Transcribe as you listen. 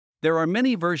There are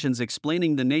many versions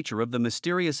explaining the nature of the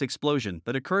mysterious explosion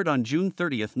that occurred on June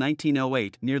 30,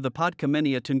 1908 near the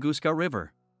Podkamennaya Tunguska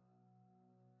River.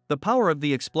 The power of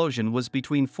the explosion was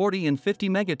between 40 and 50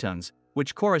 megatons,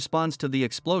 which corresponds to the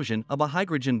explosion of a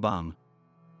hydrogen bomb.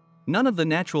 None of the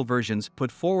natural versions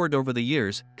put forward over the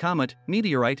years, comet,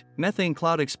 meteorite, methane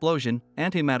cloud explosion,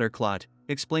 antimatter clot,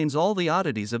 explains all the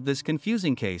oddities of this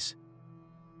confusing case.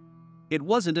 It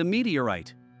wasn't a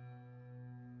meteorite.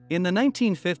 In the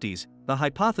 1950s, the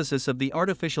hypothesis of the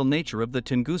artificial nature of the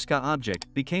Tunguska object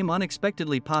became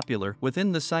unexpectedly popular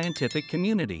within the scientific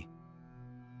community.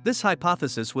 This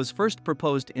hypothesis was first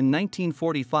proposed in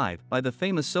 1945 by the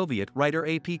famous Soviet writer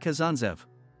A.P. Kazantsev.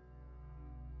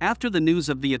 After the news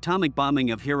of the atomic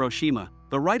bombing of Hiroshima,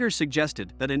 the writer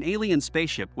suggested that an alien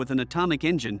spaceship with an atomic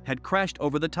engine had crashed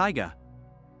over the taiga.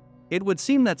 It would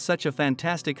seem that such a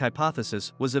fantastic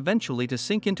hypothesis was eventually to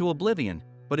sink into oblivion,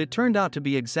 but it turned out to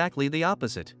be exactly the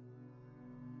opposite.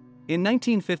 In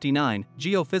 1959,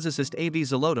 geophysicist A.V.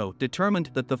 Zoloto determined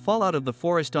that the fallout of the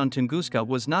forest on Tunguska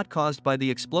was not caused by the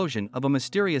explosion of a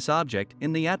mysterious object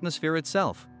in the atmosphere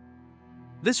itself.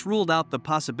 This ruled out the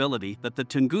possibility that the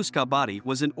Tunguska body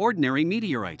was an ordinary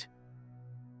meteorite.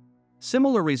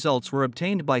 Similar results were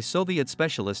obtained by Soviet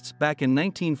specialists back in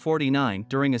 1949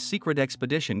 during a secret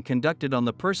expedition conducted on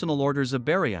the personal orders of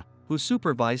Beria, who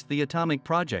supervised the atomic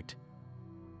project.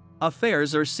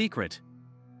 Affairs are secret.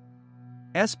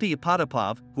 S.P.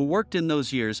 Potapov, who worked in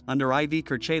those years under I.V.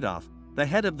 Kurchatov, the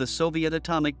head of the Soviet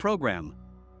atomic program.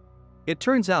 It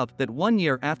turns out that 1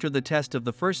 year after the test of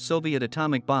the first Soviet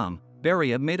atomic bomb,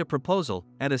 Beria made a proposal,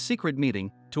 at a secret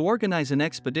meeting, to organize an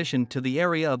expedition to the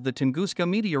area of the Tunguska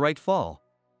meteorite fall.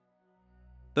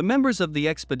 The members of the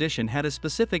expedition had a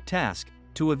specific task: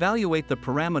 to evaluate the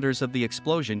parameters of the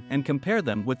explosion and compare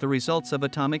them with the results of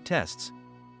atomic tests.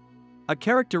 A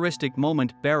characteristic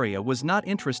moment: Beria was not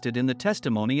interested in the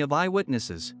testimony of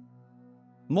eyewitnesses.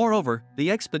 Moreover,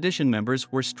 the expedition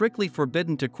members were strictly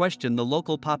forbidden to question the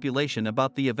local population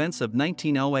about the events of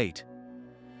 1908.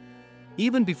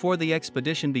 Even before the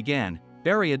expedition began,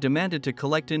 Beria demanded to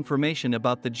collect information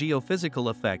about the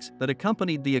geophysical effects that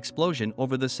accompanied the explosion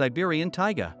over the Siberian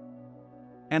taiga.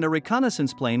 And a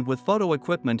reconnaissance plane with photo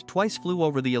equipment twice flew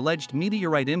over the alleged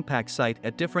meteorite impact site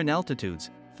at different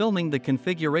altitudes, filming the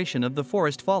configuration of the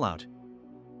forest fallout.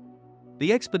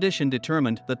 The expedition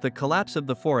determined that the collapse of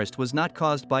the forest was not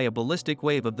caused by a ballistic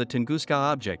wave of the Tunguska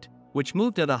object, which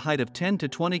moved at a height of 10 to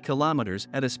 20 kilometers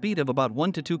at a speed of about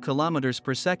 1 to 2 kilometers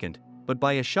per second, but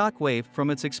by a shock wave from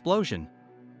its explosion.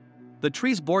 The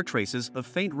trees bore traces of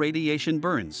faint radiation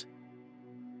burns.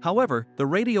 However, the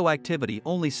radioactivity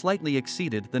only slightly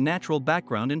exceeded the natural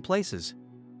background in places.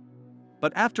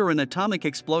 But after an atomic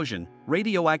explosion,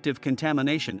 radioactive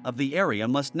contamination of the area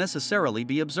must necessarily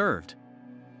be observed.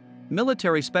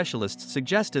 Military specialists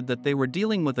suggested that they were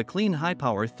dealing with a clean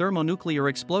high-power thermonuclear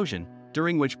explosion,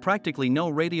 during which practically no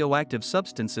radioactive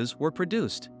substances were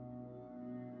produced.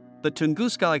 The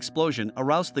Tunguska explosion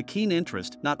aroused the keen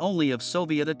interest not only of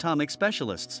Soviet atomic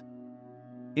specialists.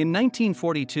 In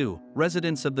 1942,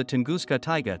 residents of the Tunguska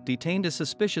taiga detained a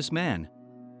suspicious man.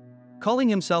 Calling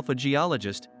himself a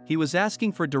geologist, he was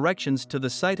asking for directions to the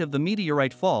site of the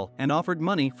meteorite fall and offered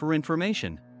money for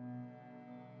information.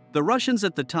 The Russians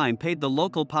at the time paid the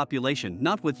local population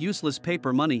not with useless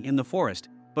paper money in the forest,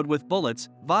 but with bullets,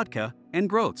 vodka, and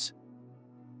groats.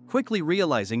 Quickly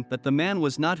realizing that the man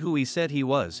was not who he said he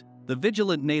was, the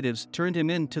vigilant natives turned him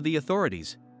in to the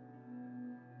authorities.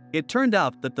 It turned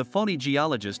out that the phony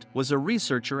geologist was a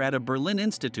researcher at a Berlin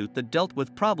institute that dealt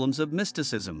with problems of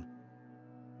mysticism.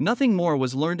 Nothing more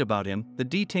was learned about him. The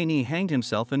detainee hanged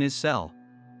himself in his cell.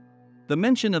 The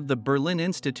mention of the Berlin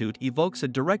Institute evokes a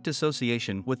direct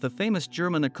association with the famous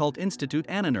German occult institute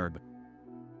Annenerbe.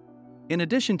 In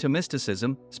addition to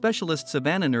mysticism, specialists of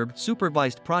Annenerbe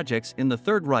supervised projects in the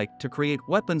Third Reich to create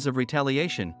weapons of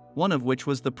retaliation, one of which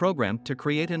was the program to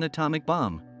create an atomic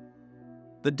bomb.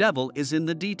 The devil is in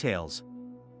the details.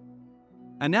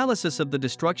 Analysis of the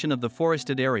destruction of the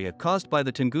forested area caused by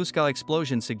the Tunguska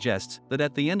explosion suggests that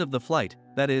at the end of the flight,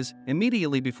 that is,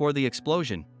 immediately before the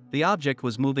explosion, the object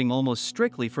was moving almost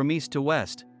strictly from east to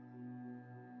west.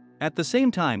 At the same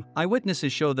time,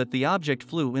 eyewitnesses show that the object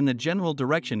flew in the general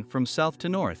direction from south to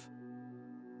north.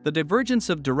 The divergence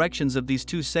of directions of these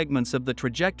two segments of the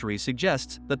trajectory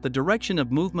suggests that the direction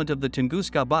of movement of the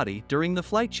Tunguska body during the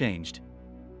flight changed.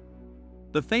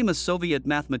 The famous Soviet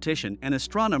mathematician and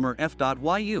astronomer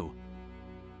F.Y.U.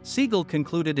 Siegel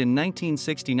concluded in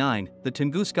 1969 the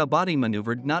Tunguska body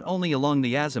maneuvered not only along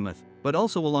the azimuth, but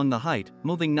also along the height,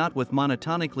 moving not with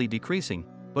monotonically decreasing,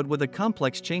 but with a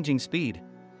complex changing speed.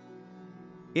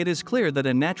 It is clear that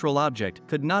a natural object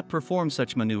could not perform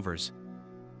such maneuvers.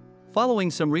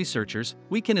 Following some researchers,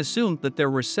 we can assume that there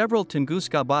were several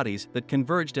Tunguska bodies that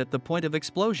converged at the point of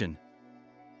explosion.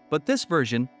 But this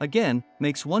version, again,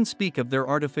 makes one speak of their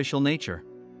artificial nature.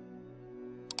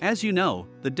 As you know,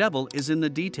 the devil is in the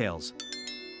details.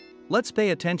 Let's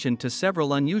pay attention to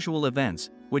several unusual events,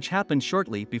 which happened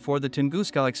shortly before the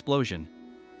Tunguska explosion.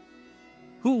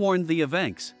 Who warned the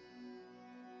events?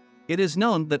 It is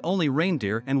known that only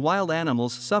reindeer and wild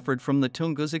animals suffered from the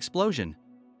Tunguska explosion.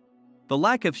 The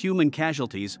lack of human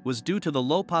casualties was due to the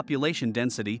low population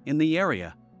density in the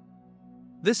area.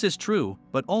 This is true,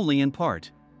 but only in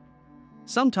part.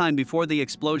 Sometime before the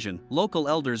explosion, local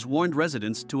elders warned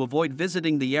residents to avoid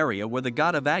visiting the area where the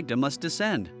god of Agda must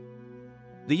descend.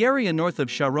 The area north of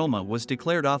Sharoma was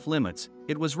declared off-limits.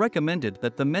 It was recommended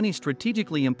that the many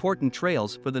strategically important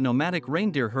trails for the nomadic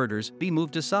reindeer herders be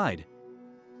moved aside.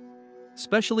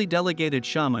 Specially delegated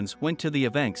shamans went to the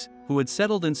Evenks, who had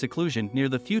settled in seclusion near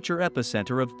the future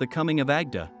epicenter of the coming of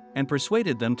Agda, and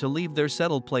persuaded them to leave their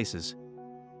settled places.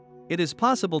 It is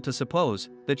possible to suppose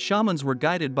that shamans were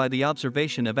guided by the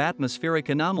observation of atmospheric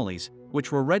anomalies,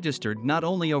 which were registered not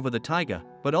only over the taiga,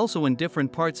 but also in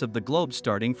different parts of the globe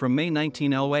starting from May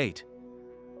 1908.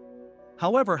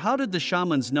 However, how did the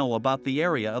shamans know about the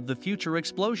area of the future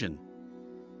explosion?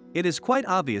 It is quite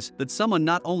obvious that someone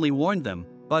not only warned them,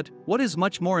 but, what is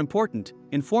much more important,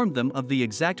 informed them of the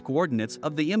exact coordinates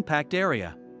of the impact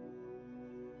area.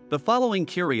 The following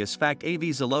curious fact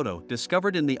A.V. Zoloto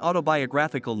discovered in the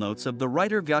autobiographical notes of the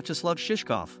writer Vyacheslav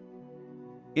Shishkov.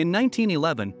 In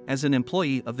 1911, as an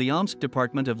employee of the Omsk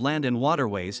Department of Land and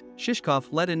Waterways, Shishkov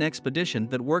led an expedition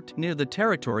that worked near the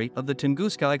territory of the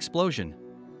Tunguska explosion.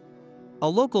 A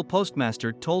local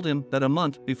postmaster told him that a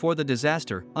month before the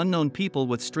disaster, unknown people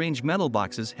with strange metal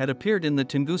boxes had appeared in the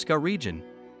Tunguska region.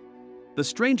 The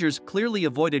strangers clearly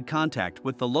avoided contact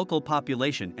with the local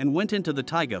population and went into the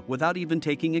taiga without even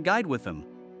taking a guide with them.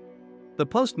 The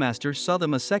postmaster saw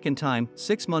them a second time.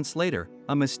 6 months later,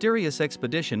 a mysterious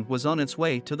expedition was on its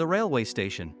way to the railway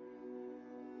station.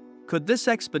 Could this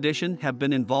expedition have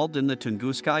been involved in the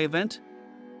Tunguska event?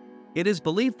 It is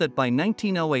believed that by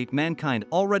 1908 mankind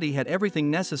already had everything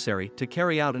necessary to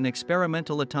carry out an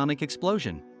experimental atomic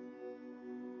explosion.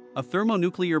 A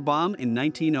thermonuclear bomb in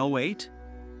 1908?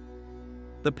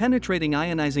 The penetrating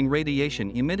ionizing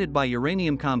radiation emitted by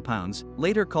uranium compounds,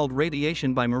 later called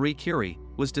radiation by Marie Curie,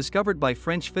 was discovered by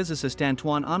French physicist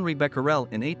Antoine-Henri Becquerel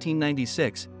in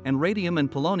 1896, and radium and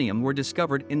polonium were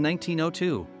discovered in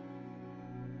 1902.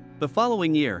 The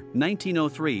following year,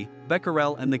 1903,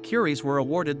 Becquerel and the Curies were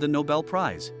awarded the Nobel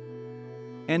Prize.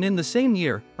 And in the same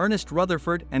year, Ernest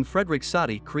Rutherford and Frederick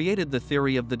Soddy created the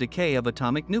theory of the decay of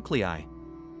atomic nuclei.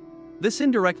 This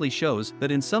indirectly shows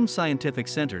that in some scientific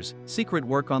centers, secret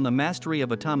work on the mastery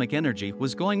of atomic energy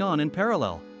was going on in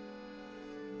parallel.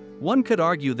 One could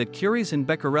argue that Curie's and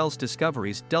Becquerel's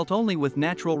discoveries dealt only with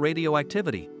natural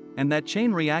radioactivity, and that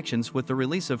chain reactions with the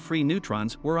release of free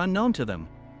neutrons were unknown to them.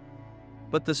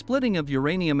 But the splitting of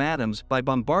uranium atoms by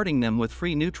bombarding them with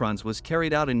free neutrons was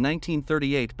carried out in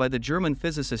 1938 by the German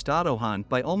physicist Otto Hahn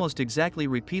by almost exactly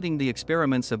repeating the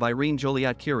experiments of Irene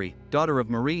Joliot-Curie, daughter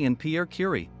of Marie and Pierre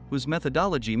Curie, whose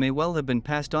methodology may well have been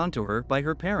passed on to her by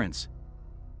her parents.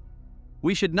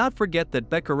 We should not forget that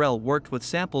Becquerel worked with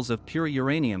samples of pure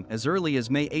uranium as early as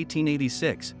May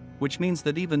 1886, which means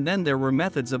that even then there were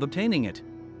methods of obtaining it.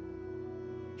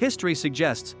 History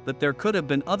suggests that there could have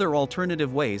been other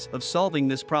alternative ways of solving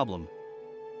this problem.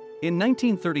 In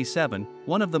 1937,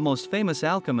 one of the most famous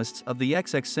alchemists of the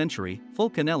XX century,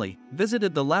 Fulcanelli,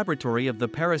 visited the laboratory of the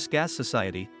Paris Gas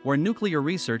Society, where nuclear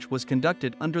research was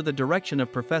conducted under the direction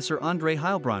of Professor André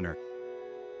Heilbronner.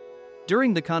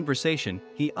 During the conversation,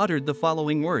 he uttered the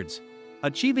following words: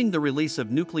 "Achieving the release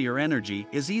of nuclear energy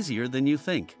is easier than you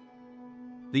think.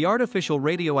 The artificial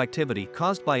radioactivity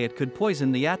caused by it could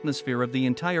poison the atmosphere of the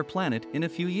entire planet in a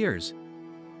few years.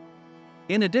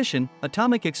 In addition,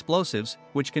 atomic explosives,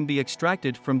 which can be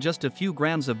extracted from just a few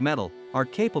grams of metal, are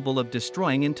capable of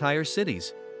destroying entire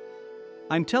cities.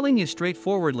 I'm telling you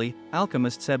straightforwardly,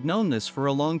 alchemists have known this for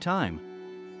a long time.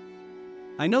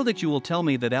 I know that you will tell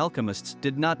me that alchemists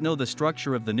did not know the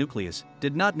structure of the nucleus,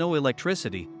 did not know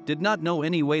electricity, did not know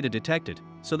any way to detect it,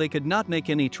 so they could not make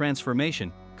any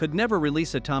transformation, could never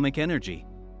release atomic energy.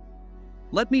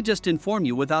 Let me just inform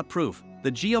you without proof,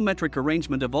 the geometric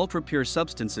arrangement of ultra-pure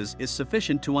substances is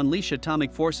sufficient to unleash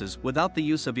atomic forces without the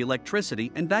use of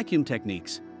electricity and vacuum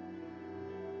techniques.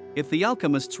 If the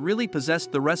alchemists really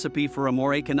possessed the recipe for a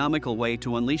more economical way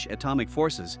to unleash atomic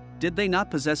forces, did they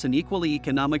not possess an equally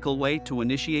economical way to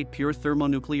initiate pure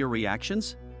thermonuclear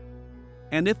reactions?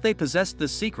 And if they possessed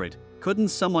this secret, Couldn't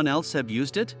someone else have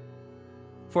used it?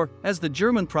 For, as the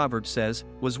German proverb says,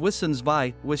 was wissen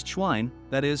zwei, wisst Schwein,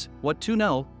 that is, what to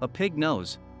know, a pig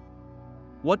knows.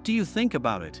 What do you think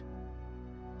about it?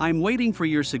 I'm waiting for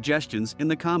your suggestions in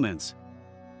the comments.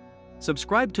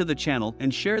 Subscribe to the channel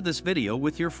and share this video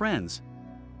with your friends.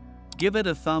 Give it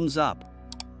a thumbs up.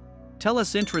 Tell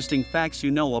us interesting facts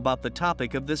you know about the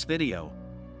topic of this video.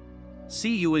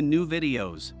 See you in new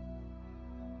videos.